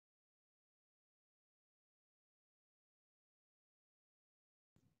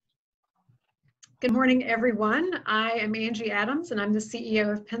Good morning, everyone. I am Angie Adams, and I'm the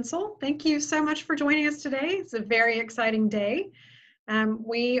CEO of Pencil. Thank you so much for joining us today. It's a very exciting day.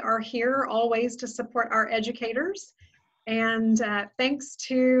 We are here always to support our educators, and thanks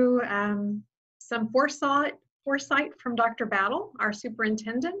to some foresight from Dr. Battle, our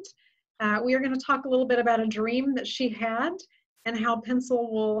superintendent, we are going to talk a little bit about a dream that she had and how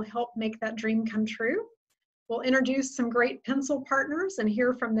Pencil will help make that dream come true. We'll introduce some great Pencil partners and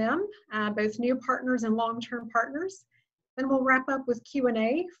hear from them, both new partners and long-term partners. Then we'll wrap up with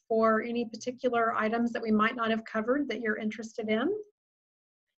Q&A for any particular items that we might not have covered that you're interested in.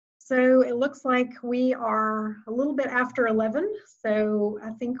 So it looks like we are a little bit after 11, so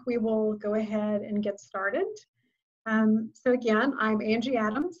I think we will go ahead and get started. So again, I'm Angie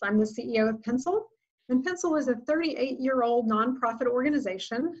Adams. I'm the CEO of Pencil. And Pencil is a 38-year-old nonprofit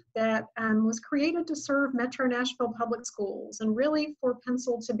organization that was created to serve Metro Nashville Public Schools and really for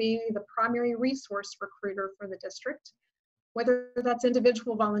Pencil to be the primary resource recruiter for the district, whether that's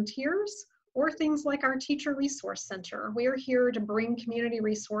individual volunteers or things like our Teacher Resource Center. We are here to bring community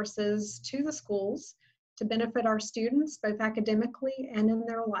resources to the schools to benefit our students both academically and in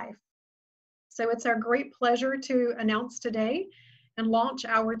their life. So it's our great pleasure to announce today and launch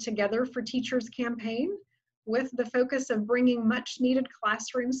our Together for Teachers campaign with the focus of bringing much needed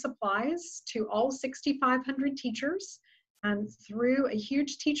classroom supplies to all 6,500 teachers through a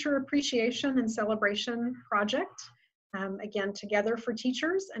huge teacher appreciation and celebration project. Again, Together for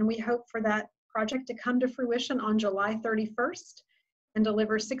Teachers, and we hope for that project to come to fruition on July 31st and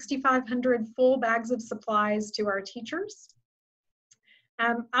deliver 6,500 full bags of supplies to our teachers.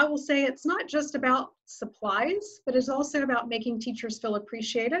 I will say it's not just about supplies, but it's also about making teachers feel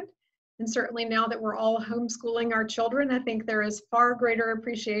appreciated. And certainly now that we're all homeschooling our children, I think there is far greater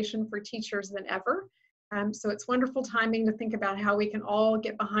appreciation for teachers than ever. So it's wonderful timing to think about how we can all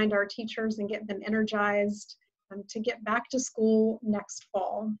get behind our teachers and get them energized to get back to school next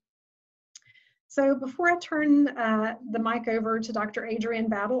fall. So before I turn the mic over to Dr. Adrienne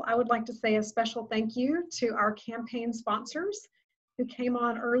Battle, I would like to say a special thank you to our campaign sponsors who came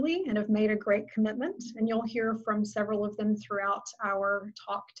on early and have made a great commitment, and you'll hear from several of them throughout our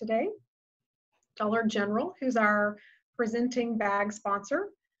talk today. Dollar General, who's our presenting bag sponsor.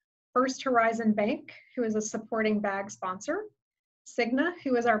 First Horizon Bank, who is a supporting bag sponsor. Cigna,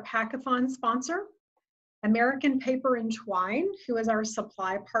 who is our Packathon sponsor. American Paper and Twine, who is our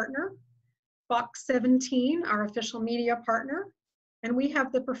supply partner. Fox 17, our official media partner. And we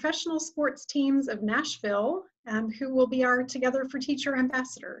have the professional sports teams of Nashville, who will be our Together for Teacher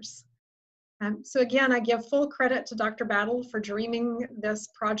ambassadors. So again, I give full credit to Dr. Battle for dreaming this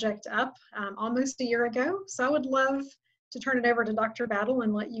project up almost a year ago. So I would love to turn it over to Dr. Battle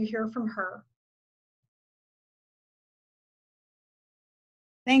and let you hear from her.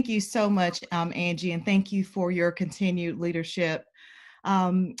 Thank you so much, Angie, and thank you for your continued leadership.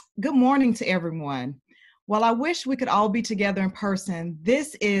 Good morning to everyone. While I wish we could all be together in person,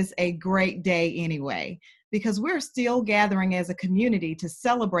 this is a great day anyway, because we're still gathering as a community to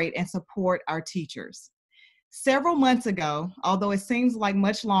celebrate and support our teachers. Several months ago, although it seems like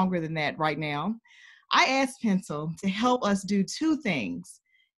much longer than that right now, I asked Pencil to help us do two things: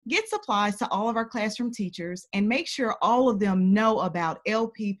 get supplies to all of our classroom teachers and make sure all of them know about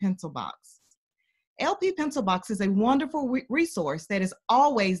LP Pencil Box. LP Pencil Box is a wonderful resource that is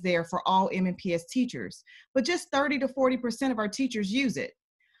always there for all MNPS teachers, but just 30 to 40% of our teachers use it.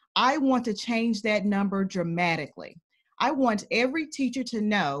 I want to change that number dramatically. I want every teacher to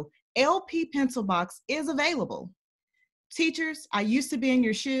know LP Pencil Box is available. Teachers, I used to be in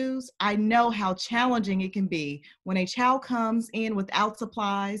your shoes. I know how challenging it can be when a child comes in without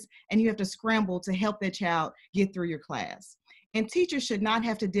supplies and you have to scramble to help that child get through your class. And teachers should not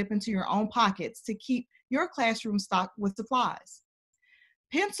have to dip into your own pockets to keep your classroom stocked with supplies.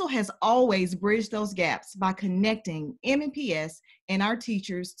 Pencil has always bridged those gaps by connecting MNPS and our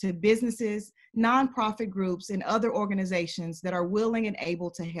teachers to businesses, nonprofit groups, and other organizations that are willing and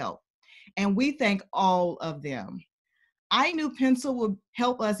able to help. And we thank all of them. I knew Pencil would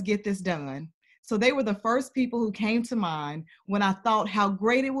help us get this done. So they were the first people who came to mind when I thought how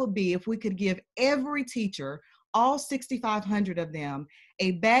great it would be if we could give every teacher, all 6,500 of them,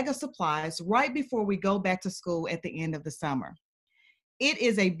 a bag of supplies right before we go back to school at the end of the summer. It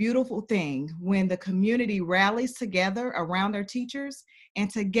is a beautiful thing when the community rallies together around our teachers, and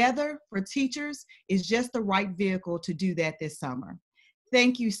Together for Teachers is just the right vehicle to do that this summer.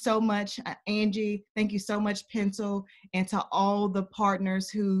 Thank you so much, Angie. Thank you so much, Pencil, and to all the partners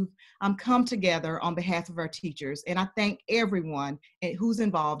who come together on behalf of our teachers. And I thank everyone who's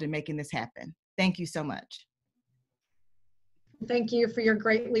involved in making this happen. Thank you so much. Thank you for your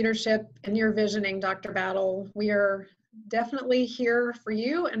great leadership and your visioning, Dr. Battle. We are definitely here for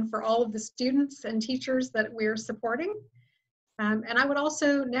you and for all of the students and teachers that we're supporting. And I would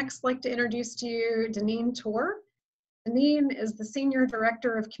also next like to introduce to you Deneen Tor. Deneen is the Senior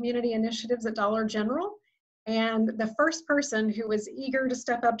Director of Community Initiatives at Dollar General, and the first person who was eager to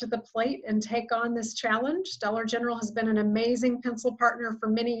step up to the plate and take on this challenge. Dollar General has been an amazing pencil partner for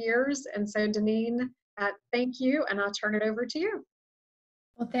many years, and so Deneen, thank you, and I'll turn it over to you.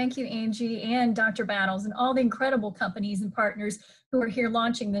 Well, thank you, Angie, and Dr. Battles, and all the incredible companies and partners who are here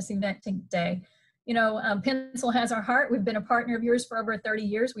launching this event today. You know, Pencil has our heart. We've been a partner of yours for over 30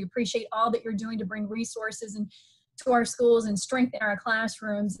 years. We appreciate all that you're doing to bring resources and to our schools and strengthen our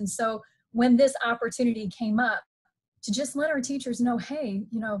classrooms. And so when this opportunity came up, to just let our teachers know, hey,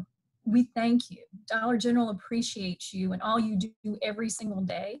 you know, we thank you. Dollar General appreciates you and all you do every single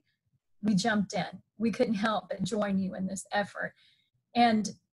day. We jumped in. We couldn't help but join you in this effort. And,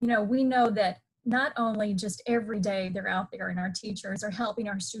 you know, we know that not only just every day they're out there and our teachers are helping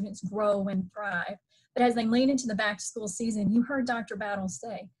our students grow and thrive, but as they lean into the back to school season, you heard Dr. Battle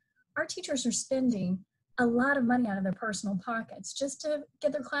say, our teachers are spending a lot of money out of their personal pockets just to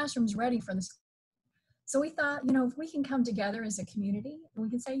get their classrooms ready for the school. So we thought, you know, if we can come together as a community, we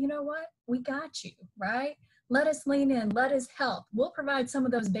can say, you know what, we got you, right? Let us lean in, let us help. We'll provide some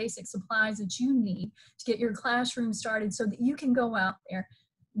of those basic supplies that you need to get your classroom started so that you can go out there,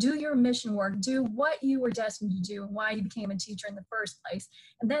 do your mission work, do what you were destined to do and why you became a teacher in the first place.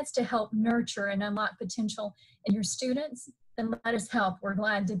 And that's to help nurture and unlock potential in your students. Then let us help. We're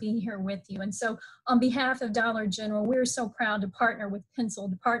glad to be here with you. And so on behalf of Dollar General, we're so proud to partner with Pencil,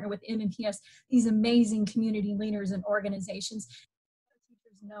 to partner with MNPS, these amazing community leaders and organizations.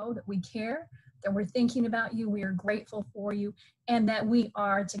 Teachers know that we care, that we're thinking about you, we are grateful for you, and that we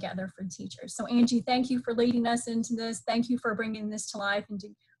are together for teachers. So Angie, thank you for leading us into this. Thank you for bringing this to life and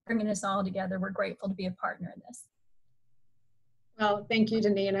bringing us all together. We're grateful to be a partner in this. Well, thank you,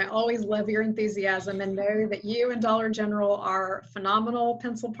 Deneen. I always love your enthusiasm and know that you and Dollar General are phenomenal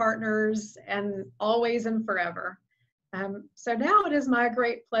pencil partners and always and forever. So now it is my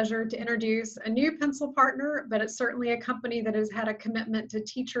great pleasure to introduce a new pencil partner, but it's certainly a company that has had a commitment to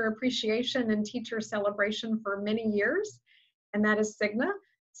teacher appreciation and teacher celebration for many years, and that is Cigna.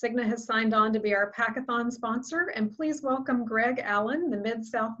 Cigna has signed on to be our Packathon sponsor, and please welcome Greg Allen, the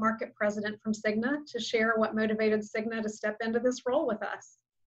Mid-South Market President from Cigna, to share what motivated Cigna to step into this role with us.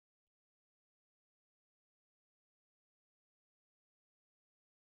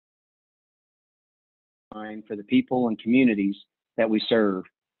 For the people and communities that we serve,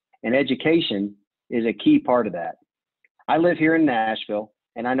 and education is a key part of that. I live here in Nashville,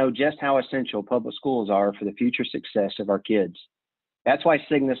 and I know just how essential public schools are for the future success of our kids. That's why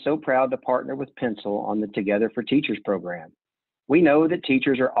Cigna is so proud to partner with Pencil on the Together for Teachers program. We know that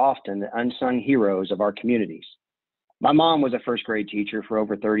teachers are often the unsung heroes of our communities. My mom was a first grade teacher for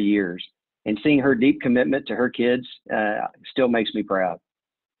over 30 years, and seeing her deep commitment to her kids still makes me proud.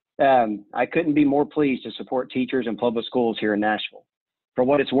 I couldn't be more pleased to support teachers and public schools here in Nashville. For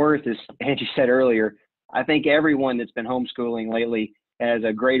what it's worth, as Angie said earlier, I think everyone that's been homeschooling lately has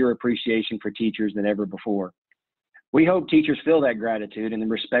a greater appreciation for teachers than ever before. We hope teachers feel that gratitude and the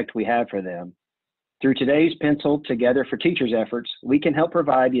respect we have for them. Through today's Pencil Together for Teachers efforts, we can help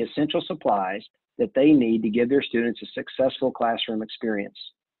provide the essential supplies that they need to give their students a successful classroom experience.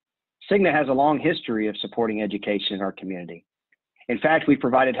 Cigna has a long history of supporting education in our community. In fact, we've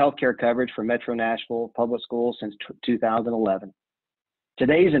provided healthcare coverage for Metro Nashville Public Schools since 2011.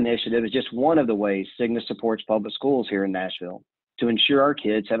 Today's initiative is just one of the ways Cigna supports public schools here in Nashville to ensure our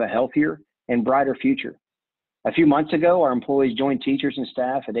kids have a healthier and brighter future. A few months ago, our employees joined teachers and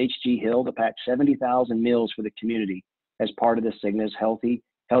staff at H.G. Hill to pack 70,000 meals for the community as part of the Cigna's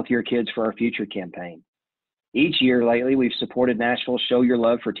Healthier Kids for Our Future campaign. Each year lately, we've supported Nashville's Show Your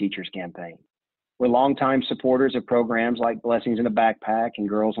Love for Teachers campaign. We're longtime supporters of programs like Blessings in a Backpack and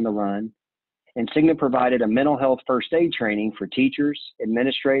Girls on the Run. And Cigna provided a mental health first aid training for teachers,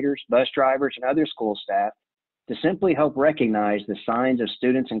 administrators, bus drivers, and other school staff to simply help recognize the signs of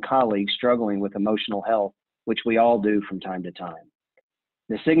students and colleagues struggling with emotional health, which we all do from time to time.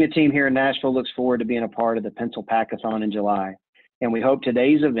 The Cigna team here in Nashville looks forward to being a part of the Pencil Packathon in July, and we hope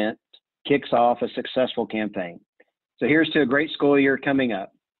today's event kicks off a successful campaign. So here's to a great school year coming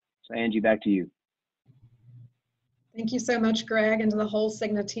up. So Angie, back to you. Thank you so much, Greg, and to the whole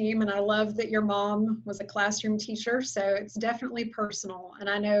Cigna team. And I love that your mom was a classroom teacher, so it's definitely personal. And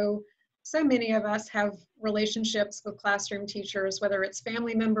I know so many of us have relationships with classroom teachers, whether it's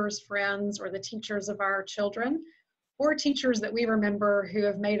family members, friends, or the teachers of our children, or teachers that we remember who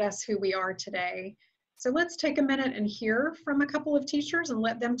have made us who we are today. So let's take a minute and hear from a couple of teachers and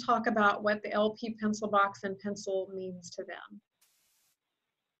let them talk about what the LP pencil box and pencil means to them.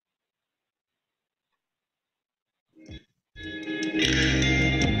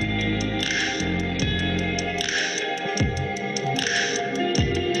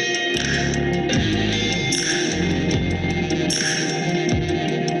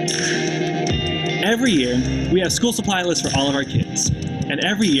 Every year, we have school supply lists for all of our kids. And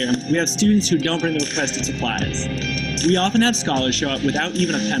every year, we have students who don't bring the requested supplies. We often have scholars show up without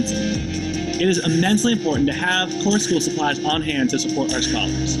even a pencil. It is immensely important to have core school supplies on hand to support our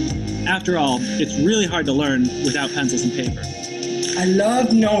scholars. After all, it's really hard to learn without pencils and paper. I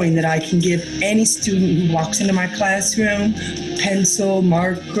love knowing that I can give any student who walks into my classroom pencil,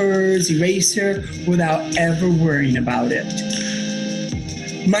 markers, eraser, without ever worrying about it.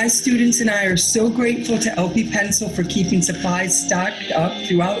 My students and I are so grateful to LP Pencil for keeping supplies stocked up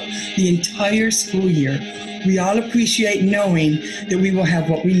throughout the entire school year. We all appreciate knowing that we will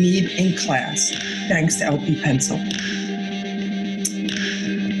have what we need in class. Thanks to LP Pencil.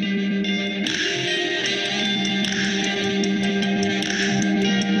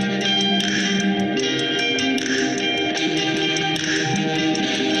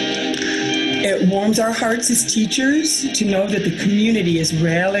 It warms our hearts as teachers to know that the community is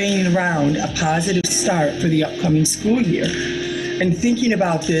rallying around a positive start for the upcoming school year. And thinking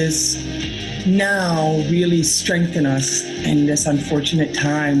about this now really strengthens us in this unfortunate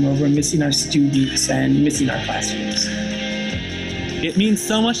time where we're missing our students and missing our classrooms. It means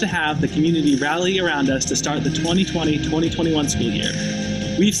so much to have the community rally around us to start the 2020-2021 school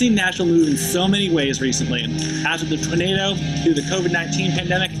year. We've seen Nashville move in so many ways recently, after the tornado, through the COVID-19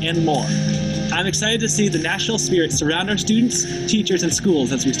 pandemic, and more. I'm excited to see the Nashville spirit surround our students, teachers, and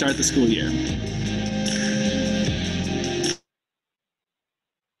schools as we start the school year.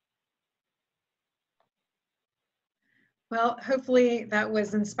 Well, hopefully that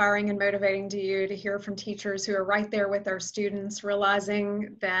was inspiring and motivating to you to hear from teachers who are right there with our students,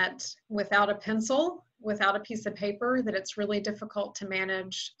 realizing that without a pencil, without a piece of paper, that it's really difficult to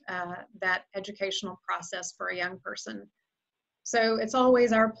manage that educational process for a young person. So it's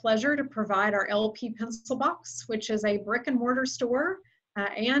always our pleasure to provide our LP Pencil Box, which is a brick and mortar store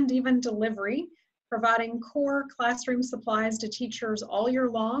and even delivery, providing core classroom supplies to teachers all year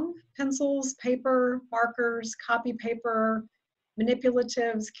long: pencils, paper, markers, copy paper,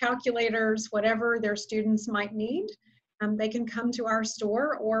 manipulatives, calculators, whatever their students might need. They can come to our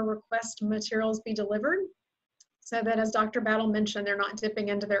store or request materials be delivered, so that, as Dr. Battle mentioned, they're not dipping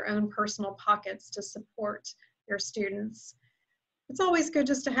into their own personal pockets to support their students. It's always good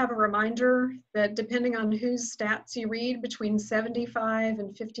just to have a reminder that depending on whose stats you read, between 75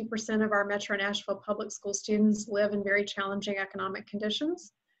 and 50% of our Metro Nashville Public School students live in very challenging economic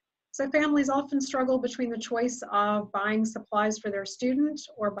conditions. So families often struggle between the choice of buying supplies for their student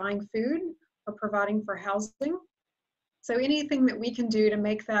or buying food or providing for housing. So anything that we can do to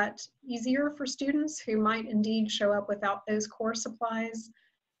make that easier for students who might indeed show up without those core supplies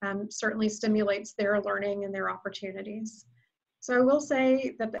certainly stimulates their learning and their opportunities. So I will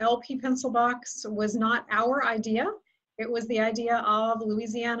say that the LP Pencil Box was not our idea. It was the idea of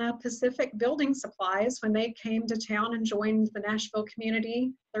Louisiana Pacific Building Supplies when they came to town and joined the Nashville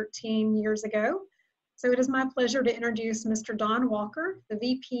community 13 years ago. So it is my pleasure to introduce Mr. Don Walker, the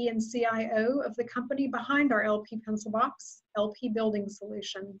VP and CIO of the company behind our LP Pencil Box, LP Building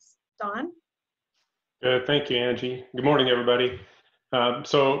Solutions. Don? Good, thank you, Angie. Good morning, everybody.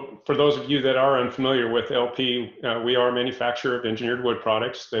 So for those of you that are unfamiliar with LP, we are a manufacturer of engineered wood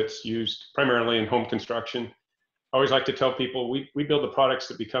products that's used primarily in home construction. I always like to tell people we build the products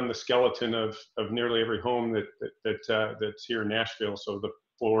that become the skeleton of nearly every home that's here in Nashville. So the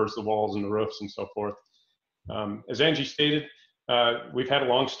floors, the walls, and the roofs, and so forth. As Angie stated, we've had a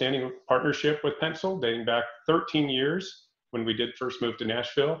long-standing partnership with Pencil dating back 13 years when we did first move to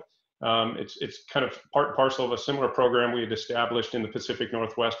Nashville. It's kind of part and parcel of a similar program we had established in the Pacific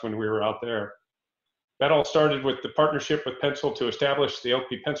Northwest when we were out there. That all started with the partnership with Pencil to establish the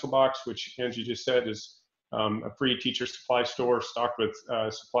LP Pencil Box, which Angie just said is a free teacher supply store stocked with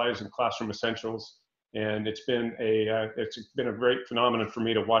supplies and classroom essentials. And it's been a great phenomenon for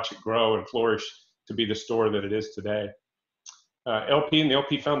me to watch it grow and flourish to be the store that it is today. LP and the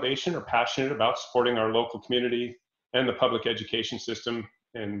LP Foundation are passionate about supporting our local community and the public education system.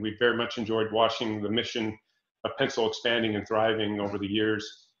 And we very much enjoyed watching the mission of Pencil expanding and thriving over the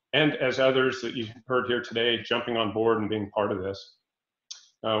years. And as others that you've heard here today, jumping on board and being part of this.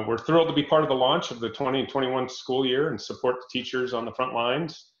 We're thrilled to be part of the launch of the 2021 school year and support the teachers on the front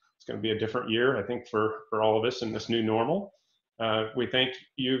lines. It's going to be a different year, I think, for all of us in this new normal. We thank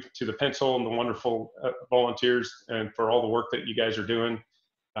you to the Pencil and the wonderful volunteers and for all the work that you guys are doing.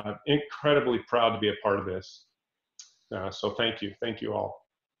 Incredibly proud to be a part of this. So thank you all.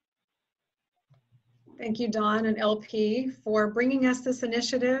 Thank you, Don and LP, for bringing us this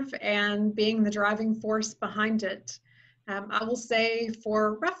initiative and being the driving force behind it. I will say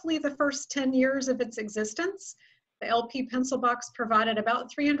for roughly the first 10 years of its existence, the LP Pencil Box provided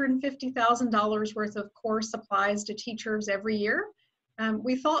about $350,000 worth of core supplies to teachers every year.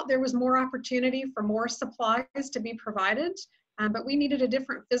 We thought there was more opportunity for more supplies to be provided, but we needed a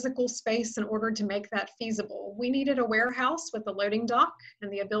different physical space in order to make that feasible. We needed a warehouse with a loading dock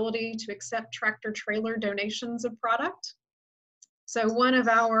and the ability to accept tractor-trailer donations of product. So one of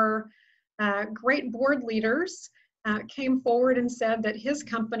our great board leaders came forward and said that his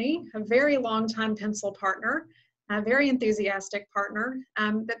company, a very long-time pencil partner, a very enthusiastic partner,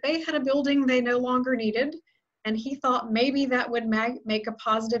 that they had a building they no longer needed, and he thought maybe that would make a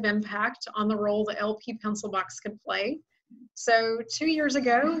positive impact on the role the LP Pencil Box could play. So 2 years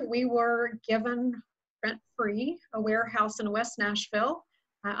ago, we were given rent-free a warehouse in West Nashville.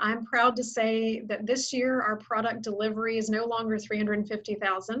 I'm proud to say that this year our product delivery is no longer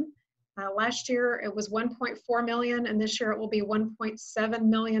 $350,000. Last year it was $1.4 million, and this year it will be $1.7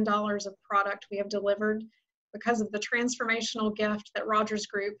 million of product we have delivered because of the transformational gift that Rogers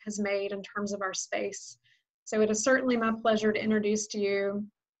Group has made in terms of our space. So it is certainly my pleasure to introduce to you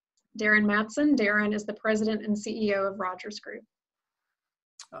Darren Matson. Darren is the president and CEO of Rogers Group.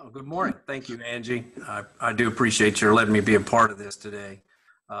 Oh, good morning. Thank you, Angie. I do appreciate your letting me be a part of this today.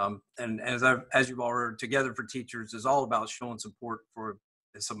 And as you've all heard, Together for Teachers is all about showing support for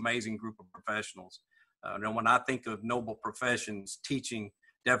this amazing group of professionals. And when I think of noble professions, teaching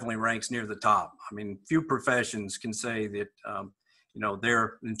definitely ranks near the top. I mean, few professions can say that,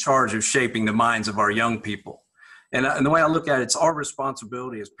 they're in charge of shaping the minds of our young people. And the way I look at it, it's our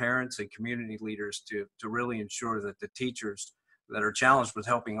responsibility as parents and community leaders to really ensure that the teachers that are challenged with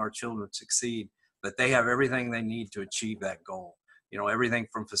helping our children succeed, that they have everything they need to achieve that goal. Everything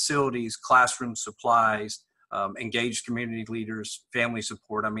from facilities, classroom supplies, engaged community leaders, family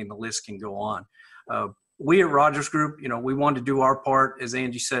support. I mean, the list can go on. We at Rogers Group, we want to do our part, as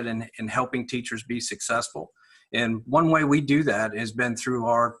Angie said, in helping teachers be successful. And one way we do that has been through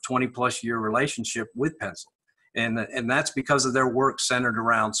our 20+ year relationship with Pencil. And that's because of their work centered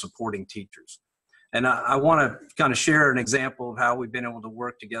around supporting teachers. And I want to kind of share an example of how we've been able to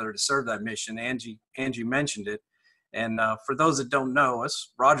work together to serve that mission. Angie mentioned it. And for those that don't know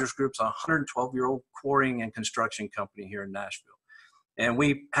us, Rogers Group's a 112-year-old quarrying and construction company here in Nashville. And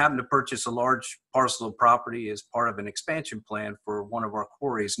we happened to purchase a large parcel of property as part of an expansion plan for one of our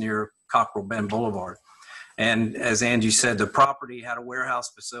quarries near Cockrell Bend Boulevard. And as Angie said, the property had a warehouse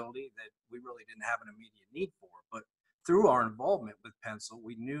facility that we really didn't have an immediate need for. But through our involvement with Pencil,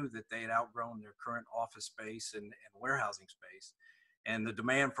 we knew that they had outgrown their current office space and warehousing space. And the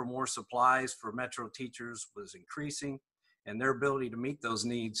demand for more supplies for Metro teachers was increasing, and their ability to meet those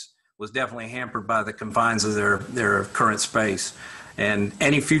needs was definitely hampered by the confines of their current space. And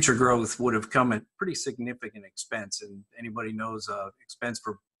any future growth would have come at pretty significant expense. And anybody knows expense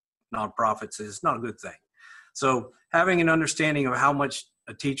for nonprofits is not a good thing. So having an understanding of how much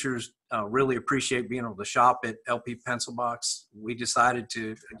teachers really appreciate being able to shop at LP Pencil Box, we decided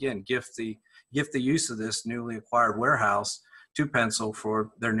to, again, gift the use of this newly acquired warehouse to Pencil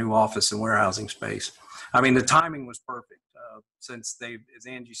for their new office and warehousing space. I mean, the timing was perfect. Since as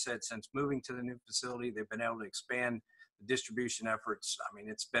Angie said, since moving to the new facility, they've been able to expand the distribution efforts. I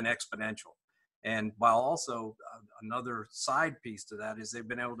mean, it's been exponential. And while also another side piece to that is they've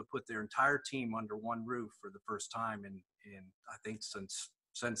been able to put their entire team under one roof for the first time in I think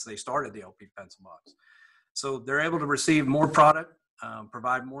since they started the LP Pencil Box. So they're able to receive more product,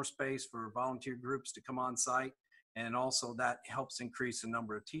 provide more space for volunteer groups to come on site. And also that helps increase the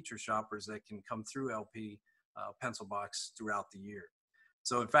number of teacher shoppers that can come through LP Pencil Box throughout the year.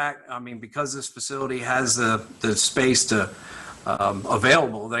 So in fact, I mean, because this facility has the space to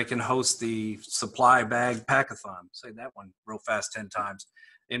available, they can host the supply bag packathon. Say that one real fast 10 times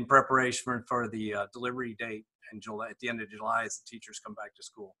in preparation for the delivery date in July, at the end of July, as the teachers come back to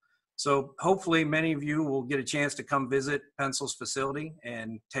school. So hopefully many of you will get a chance to come visit Pencil's facility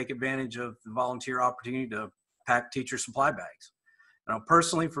and take advantage of the volunteer opportunity to pack teacher supply bags. Now,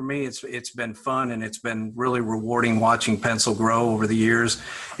 personally, for me, it's been fun, and it's been really rewarding watching Pencil grow over the years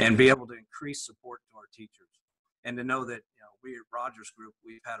and be able to increase support to our teachers, and to know that we at Rogers Group,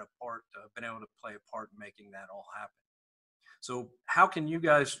 we've had been able to play a part in making that all happen. So how can you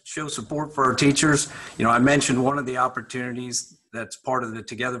guys show support for our teachers? I mentioned one of the opportunities that's part of the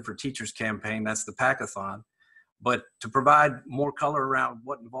Together for Teachers campaign. That's the Packathon. But to provide more color around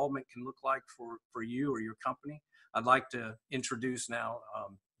what involvement can look like for you or your company, I'd like to introduce now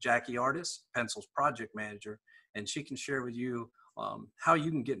Jackie Artis, Pencil's project manager, and she can share with you how you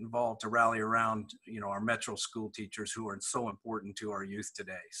can get involved to rally around, our Metro school teachers who are so important to our youth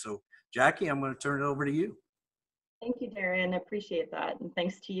today. So Jackie, I'm going to turn it over to you. Thank you, Darren. I appreciate that. And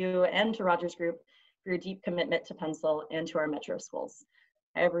thanks to you and to Rogers Group for your deep commitment to Pencil and to our Metro schools.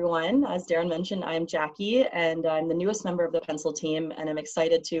 Hi, everyone. As Darren mentioned, I'm Jackie, and I'm the newest member of the Pencil team, and I'm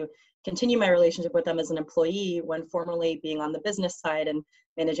excited to continue my relationship with them as an employee when formerly being on the business side and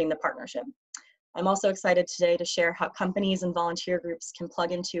managing the partnership. I'm also excited today to share how companies and volunteer groups can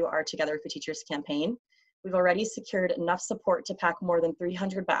plug into our Together for Teachers campaign. We've already secured enough support to pack more than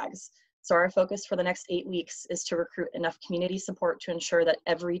 300 bags. So our focus for the next 8 weeks is to recruit enough community support to ensure that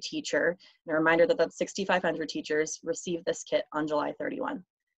every teacher, and a reminder that that's 6,500 teachers, receive this kit on July 31.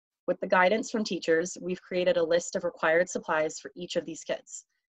 With the guidance from teachers, we've created a list of required supplies for each of these kits.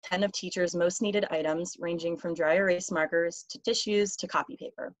 10 of teachers' most needed items, ranging from dry erase markers to tissues to copy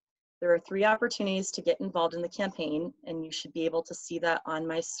paper. There are 3 opportunities to get involved in the campaign, and you should be able to see that on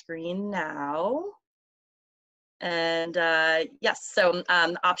my screen now. And yes, so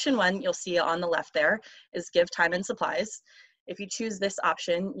option 1, you'll see on the left there, is give time and supplies. If you choose this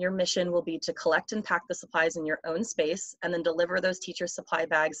option, your mission will be to collect and pack the supplies in your own space and then deliver those teacher supply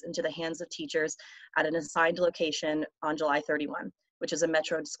bags into the hands of teachers at an assigned location on July 31, which is a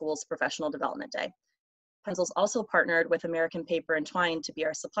Metro Schools Professional Development Day. Pencil's also partnered with American Paper and Twine to be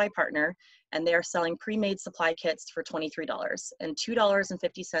our supply partner, and they are selling pre-made supply kits for $23, and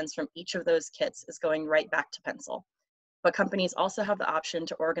 $2.50 from each of those kits is going right back to Pencil. But companies also have the option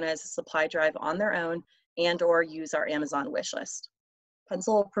to organize a supply drive on their own and or use our Amazon wish list.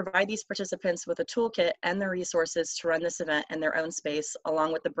 Pencil will provide these participants with a toolkit and the resources to run this event in their own space,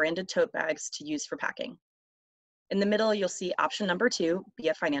 along with the branded tote bags to use for packing. In the middle, you'll see option number 2, be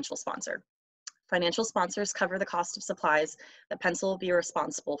a financial sponsor. Financial sponsors cover the cost of supplies that Pencil will be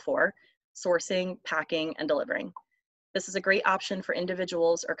responsible for, sourcing, packing, and delivering. This is a great option for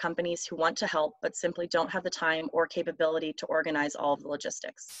individuals or companies who want to help but simply don't have the time or capability to organize all of the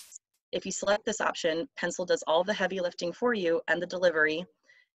logistics. If you select this option, Pencil does all the heavy lifting for you and the delivery.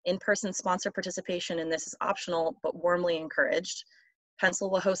 In-person sponsor participation in this is optional but warmly encouraged.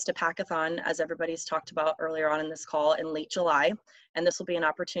 Pencil will host a packathon, as everybody's talked about earlier on in this call, in late July, and this will be an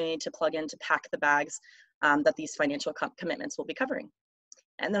opportunity to plug in to pack the bags that these financial commitments will be covering.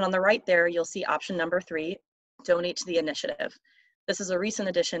 And then on the right there, you'll see option number 3, donate to the initiative. This is a recent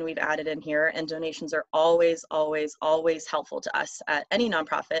addition we've added in here, and donations are always, always, always helpful to us at any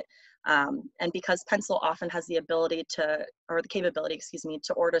nonprofit. And because Pencil often has the ability to, or the capability, excuse me,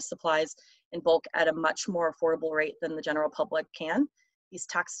 to order supplies in bulk at a much more affordable rate than the general public can, these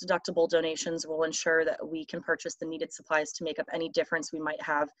tax-deductible donations will ensure that we can purchase the needed supplies to make up any difference we might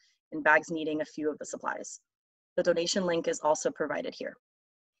have in bags needing a few of the supplies. The donation link is also provided here.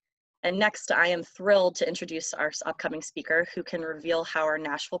 And next, I am thrilled to introduce our upcoming speaker, who can reveal how our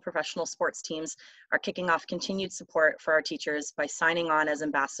Nashville professional sports teams are kicking off continued support for our teachers by signing on as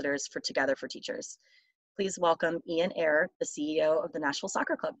ambassadors for Together for Teachers. Please welcome Ian Eyre, the CEO of the Nashville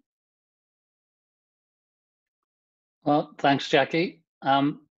Soccer Club. Well, thanks, Jackie.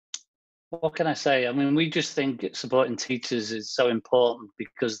 What can I say? I mean, we just think supporting teachers is so important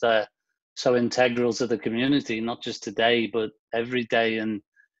because they're so integral to the community, not just today, but every day. And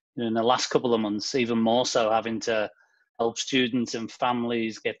in the last couple of months, even more so, having to help students and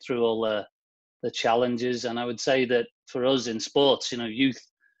families get through all the challenges. And I would say that for us in sports, youth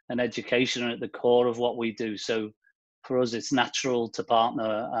and education are at the core of what we do. So for us, it's natural to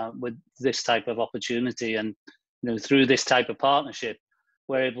partner with this type of opportunity. And through this type of partnership,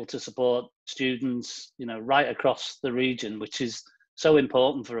 we're able to support students, right across the region, which is so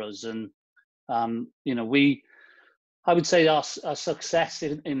important for us. And, I would say our success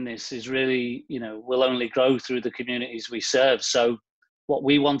in this is really, will only grow through the communities we serve. So what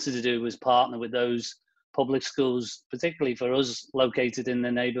we wanted to do was partner with those public schools, particularly for us located in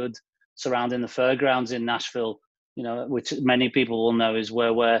the neighborhood surrounding the fairgrounds in Nashville, which many people will know is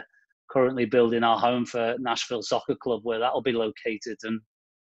where we're currently building our home for Nashville Soccer Club, where that'll be located. And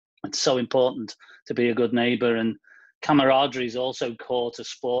it's so important to be a good neighbor, and camaraderie is also core to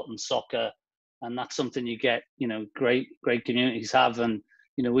sport and soccer. And that's something you get, great communities have. And,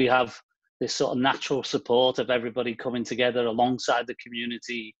 we have this sort of natural support of everybody coming together alongside the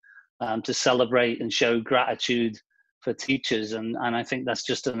community to celebrate and show gratitude for teachers. And I think that's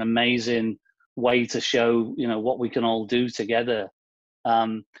just an amazing way to show, what we can all do together.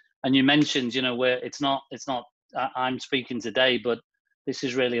 And you mentioned, where it's not I'm speaking today, but this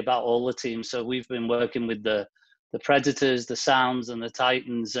is really about all the teams. So we've been working with the the Predators, the Sounds, and the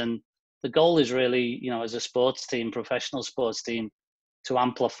Titans. And the goal is really, you know, as a sports team, professional sports team, to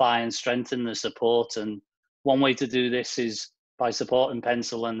amplify and strengthen the support. And one way to do this is by supporting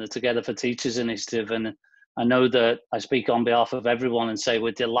Pencil and the Together for Teachers initiative. And I know that I speak on behalf of everyone and say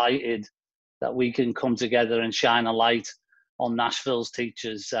we're delighted that we can come together and shine a light on Nashville's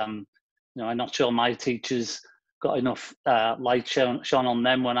teachers. You know, I'm not sure my teachers got enough light shone on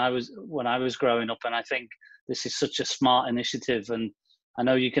them when I was growing up, and I think this is such a smart initiative. And I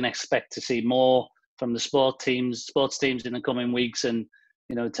know you can expect to see more from the sports teams in the coming weeks, and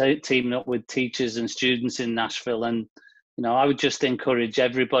you know, teaming up with teachers and students in Nashville. And you know, I would just encourage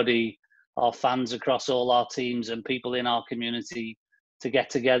everybody, our fans across all our teams and people in our community, to get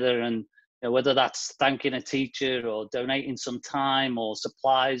together, and you know, whether that's thanking a teacher or donating some time or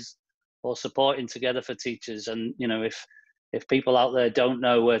supplies or supporting Together for Teachers. And you know, if people out there don't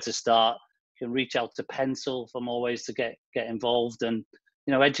know where to start, you can reach out to Pencil for more ways to get involved. And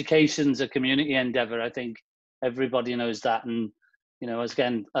you know, education's a community endeavor. I think everybody knows that. And you know,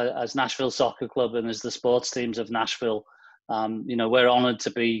 as Nashville Soccer Club and as the sports teams of Nashville, you know, we're honored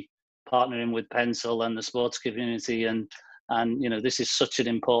to be partnering with Pencil and the sports community. And you know, this is such an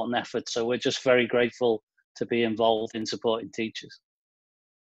important effort. So we're just very grateful to be involved in supporting teachers.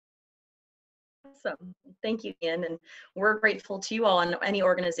 Awesome. Thank you, Ian. And we're grateful to you all and any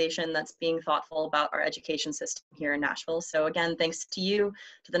organization that's being thoughtful about our education system here in Nashville. So again, thanks to you,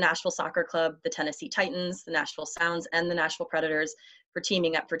 to the Nashville Soccer Club, the Tennessee Titans, the Nashville Sounds, and the Nashville Predators for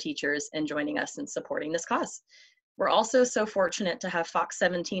teaming up for teachers and joining us in supporting this cause. We're also so fortunate to have Fox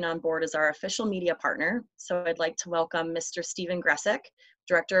 17 on board as our official media partner. So I'd like to welcome Mr. Stephen Gresick,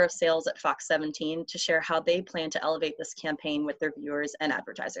 Director of Sales at Fox 17, to share how they plan to elevate this campaign with their viewers and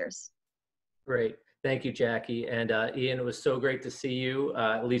advertisers. Great. Thank you, Jackie. And Ian, it was so great to see you,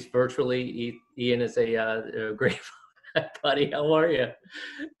 at least virtually. Ian is a great buddy. How are you?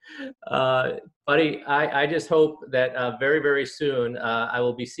 Buddy, I just hope that very, very soon I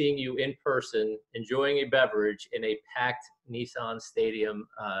will be seeing you in person, enjoying a beverage in a packed Nissan Stadium,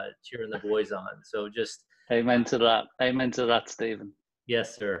 cheering the boys on. So just amen to that. Amen to that, Stephen.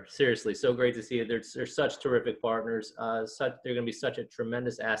 Yes, sir. Seriously, so great to see you. They're such terrific partners. They're going to be such a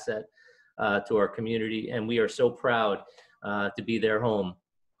tremendous asset to our community, and we are so proud to be their home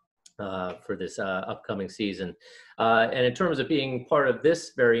for this upcoming season. And in terms of being part of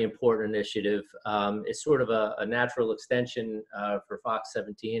this very important initiative, it's sort of a natural extension for Fox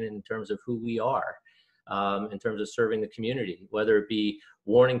 17 in terms of who we are, in terms of serving the community, whether it be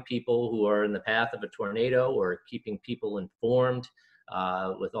warning people who are in the path of a tornado or keeping people informed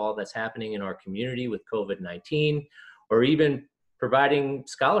with all that's happening in our community with COVID-19, or even providing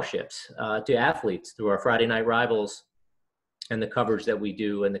scholarships to athletes through our Friday Night Rivals and the coverage that we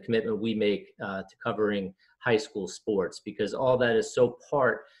do and the commitment we make to covering high school sports, because all that is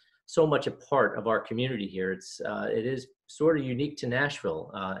so much a part of our community here. It is sort of unique to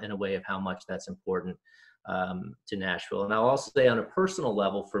Nashville in a way of how much that's important to Nashville. And I'll also say on a personal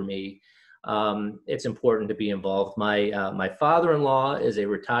level for me, it's important to be involved. My father-in-law is a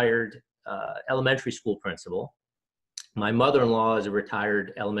retired elementary school principal. My mother-in-law is a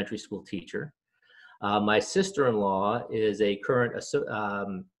retired elementary school teacher. My sister-in-law is a current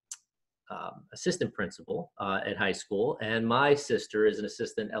assistant principal at high school, and my sister is an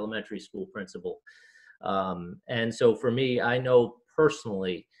assistant elementary school principal. And so for me, I know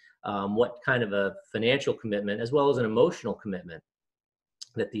personally what kind of a financial commitment as well as an emotional commitment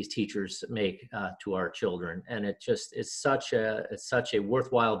that these teachers make to our children. And it's such a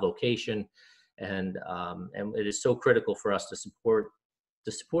worthwhile vocation. And it is so critical for us to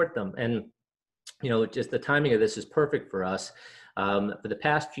support them. And you know, just the timing of this is perfect for us. For the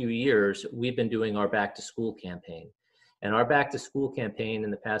past few years, we've been doing our Back to School campaign, and our Back to School campaign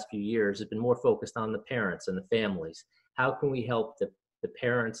in the past few years has been more focused on the parents and the families. How can we help the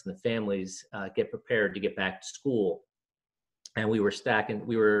parents and the families get prepared to get back to school? And we were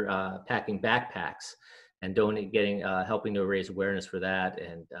packing backpacks and helping to raise awareness for that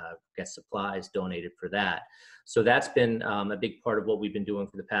and get supplies donated for that. So that's been a big part of what we've been doing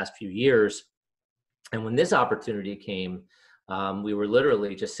for the past few years. And when this opportunity came, we were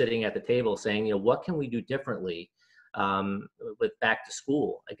literally just sitting at the table saying, you know, what can we do differently with back to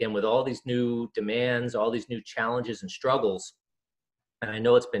school? Again, with all these new demands, all these new challenges and struggles, and I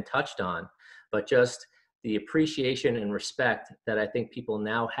know it's been touched on, but just the appreciation and respect that I think people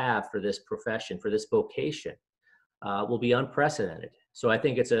now have for this profession, for this vocation, will be unprecedented. So I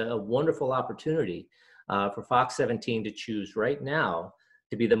think it's a wonderful opportunity for Fox 17 to choose right now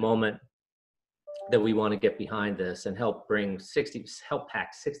to be the moment that we want to get behind this and help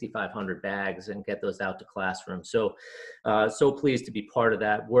pack 6,500 bags and get those out to classrooms. So, so pleased to be part of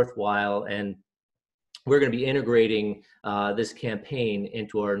that, worthwhile. And we're going to be integrating this campaign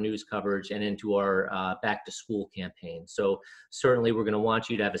into our news coverage and into our back to school campaign. So certainly we're going to want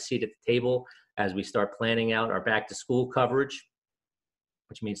you to have a seat at the table as we start planning out our back to school coverage,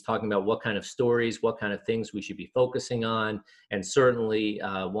 which means talking about what kind of stories, what kind of things we should be focusing on, and certainly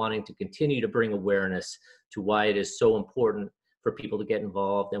wanting to continue to bring awareness to why it is so important for people to get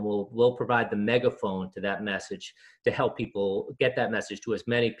involved. And we'll provide the megaphone to that message to help people get that message to as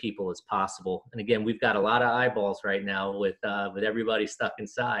many people as possible. And again, we've got a lot of eyeballs right now with everybody stuck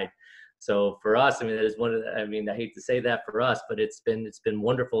inside. So for us, I mean, that is one of the, I mean, I hate to say that for us, but it's been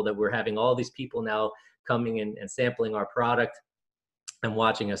wonderful that we're having all these people now coming in and sampling our product and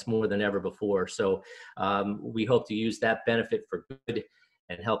watching us more than ever before. So we hope to use that benefit for good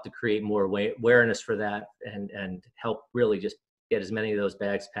and help to create more awareness for that and help really just get as many of those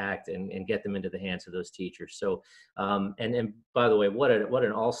bags packed and get them into the hands of those teachers. So, and by the way, what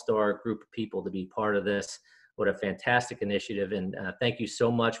an all-star group of people to be part of this. What a fantastic initiative. And thank you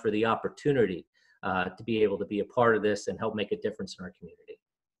so much for the opportunity to be able to be a part of this and help make a difference in our community.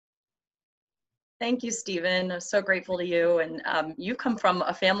 Thank you, Stephen. I'm so grateful to you. And you come from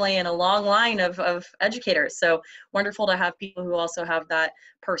a family and a long line of educators. So wonderful to have people who also have that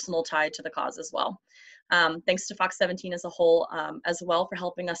personal tie to the cause as well. Thanks to Fox 17 as a whole as well for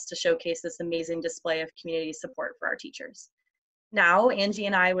helping us to showcase this amazing display of community support for our teachers. Now, Angie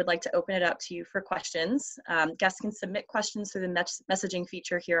and I would like to open it up to you for questions. Guests can submit questions through the messaging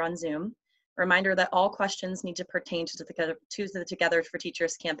feature here on Zoom. A reminder that all questions need to pertain to the Together for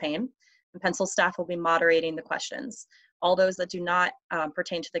Teachers campaign. And Pencil staff will be moderating the questions. All those that do not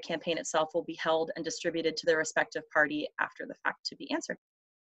pertain to the campaign itself will be held and distributed to their respective party after the fact to be answered.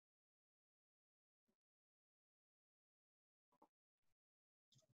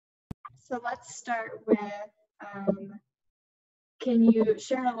 So let's start with, can you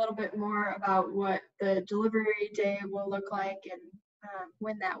share a little bit more about what the delivery day will look like and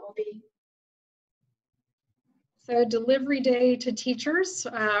when that will be? So delivery day to teachers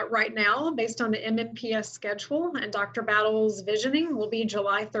right now, based on the MMPS schedule and Dr. Battle's visioning, will be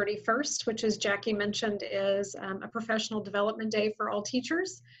July 31st, which, as Jackie mentioned, is a professional development day for all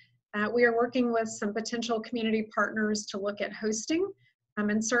teachers. We are working with some potential community partners to look at hosting.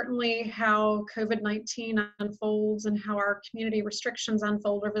 And certainly how COVID-19 unfolds and how our community restrictions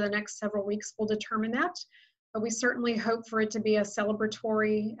unfold over the next several weeks will determine that. But we certainly hope for it to be a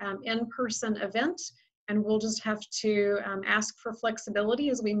celebratory in-person event, and we'll just have to ask for flexibility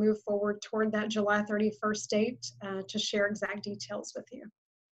as we move forward toward that July 31st date to share exact details with you.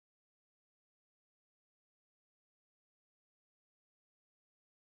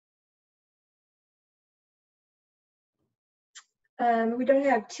 We don't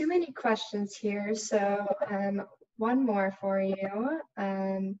have too many questions here, so one more for you.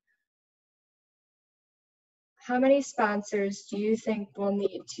 How many sponsors do you think we'll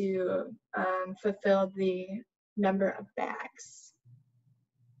need to fulfill the number of bags?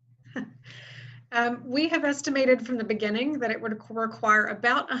 We have estimated from the beginning that it would require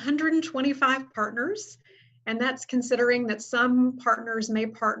about 125 partners. And that's considering that some partners may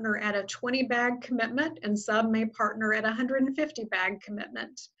partner at a 20 bag commitment and some may partner at a 150 bag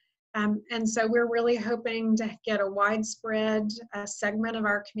commitment. And so we're really hoping to get a widespread segment of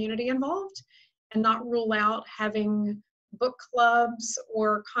our community involved and not rule out having book clubs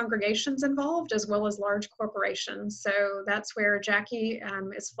or congregations involved, as well as large corporations. So that's where Jackie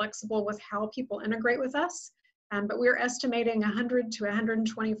is flexible with how people integrate with us. But we're estimating 100 to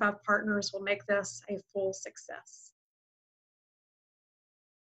 125 partners will make this a full success.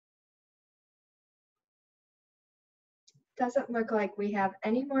 Doesn't look like we have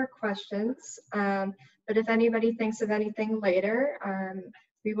any more questions, but if anybody thinks of anything later,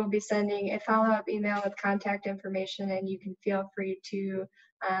 we will be sending a follow-up email with contact information, and you can feel free to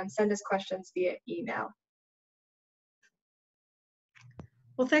send us questions via email.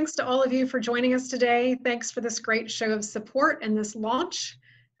 Well, thanks to all of you for joining us today. Thanks for this great show of support and this launch.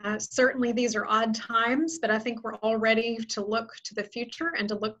 Certainly these are odd times, but I think we're all ready to look to the future and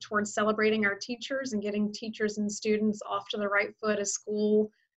to look towards celebrating our teachers and getting teachers and students off to the right foot as school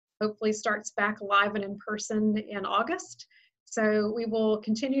hopefully starts back live and in person in August. So we will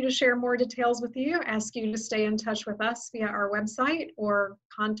continue to share more details with you, ask you to stay in touch with us via our website or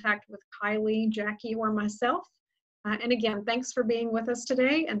contact with Kylie, Jackie, or myself. And again, thanks for being with us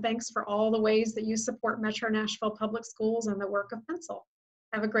today, and thanks for all the ways that you support Metro Nashville Public Schools and the work of Pencil.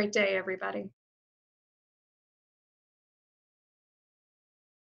 Have a great day, everybody.